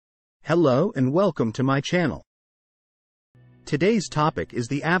Hello and welcome to my channel. Today's topic is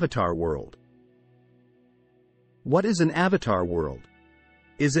the avatar world. What is an avatar world?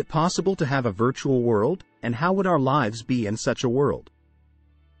 Is it possible to have a virtual world, and how would our lives be in such a world?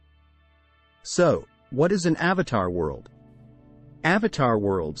 So, what is an avatar world? Avatar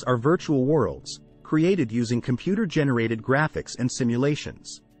worlds are virtual worlds, created using computer-generated graphics and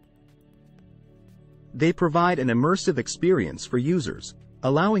simulations. They provide an immersive experience for users,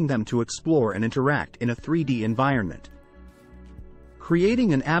 allowing them to explore and interact in a 3D environment.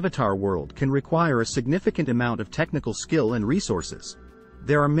 Creating an avatar world can require a significant amount of technical skill and resources.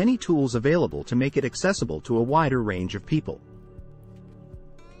 There are many tools available to make it accessible to a wider range of people.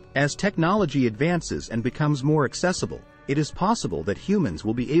 As technology advances and becomes more accessible, it is possible that humans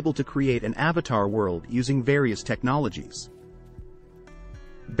will be able to create an avatar world using various technologies.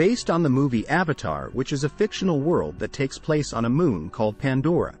 Based on the movie Avatar, which is a fictional world that takes place on a moon called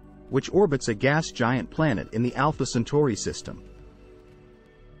Pandora, which orbits a gas giant planet in the Alpha Centauri system.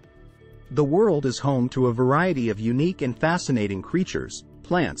 The world is home to a variety of unique and fascinating creatures,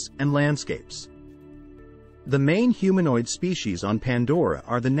 plants, and landscapes. The main humanoid species on Pandora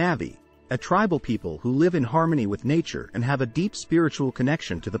are the Na'vi, a tribal people who live in harmony with nature and have a deep spiritual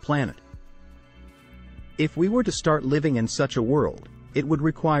connection to the planet. If we were to start living in such a world, it would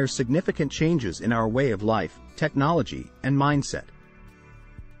require significant changes in our way of life, technology, and mindset.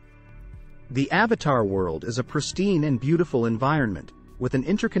 The avatar world is a pristine and beautiful environment, with an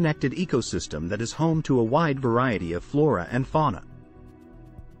interconnected ecosystem that is home to a wide variety of flora and fauna.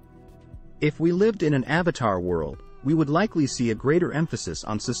 If we lived in an avatar world, we would likely see a greater emphasis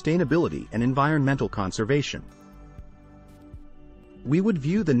on sustainability and environmental conservation. We would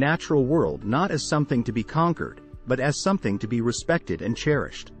view the natural world not as something to be conquered, but as something to be respected and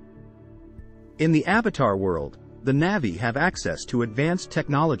cherished. In the avatar world, the Na'vi have access to advanced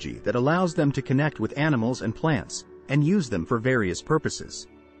technology that allows them to connect with animals and plants, and use them for various purposes.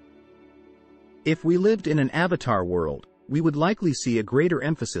 If we lived in an avatar world, we would likely see a greater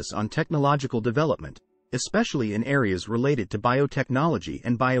emphasis on technological development, especially in areas related to biotechnology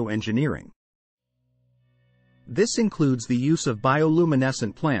and bioengineering. This includes the use of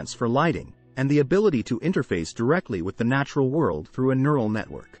bioluminescent plants for lighting, and the ability to interface directly with the natural world through a neural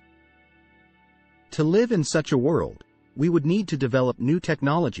network. To live in such a world, we would need to develop new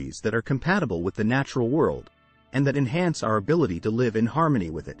technologies that are compatible with the natural world, and that enhance our ability to live in harmony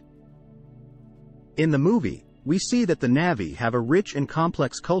with it. In the movie, we see that the Na'vi have a rich and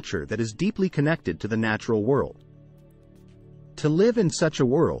complex culture that is deeply connected to the natural world. To live in such a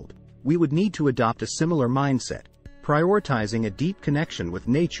world, we would need to adopt a similar mindset, prioritizing a deep connection with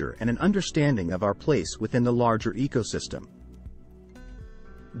nature and an understanding of our place within the larger ecosystem.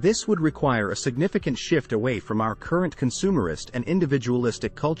 This would require a significant shift away from our current consumerist and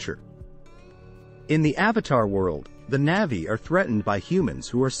individualistic culture. In the avatar world, the Na'vi are threatened by humans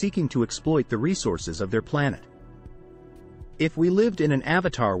who are seeking to exploit the resources of their planet. If we lived in an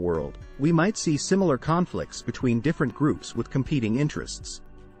avatar world, we might see similar conflicts between different groups with competing interests.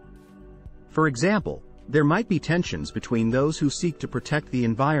 For example, there might be tensions between those who seek to protect the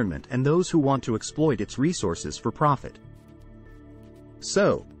environment and those who want to exploit its resources for profit.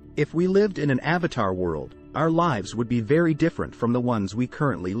 So, if we lived in an avatar world, our lives would be very different from the ones we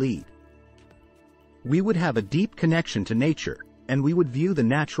currently lead. We would have a deep connection to nature, and we would view the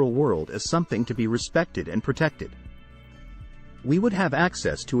natural world as something to be respected and protected. We would have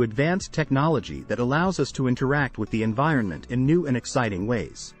access to advanced technology that allows us to interact with the environment in new and exciting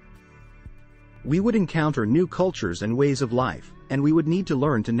ways. We would encounter new cultures and ways of life, and we would need to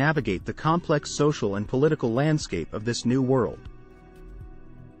learn to navigate the complex social and political landscape of this new world.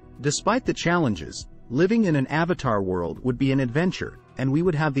 Despite the challenges, living in an avatar world would be an adventure, and we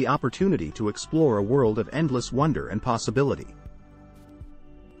would have the opportunity to explore a world of endless wonder and possibility.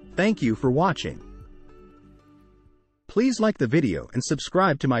 Thank you for watching. Please like the video and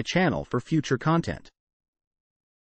subscribe to my channel for future content.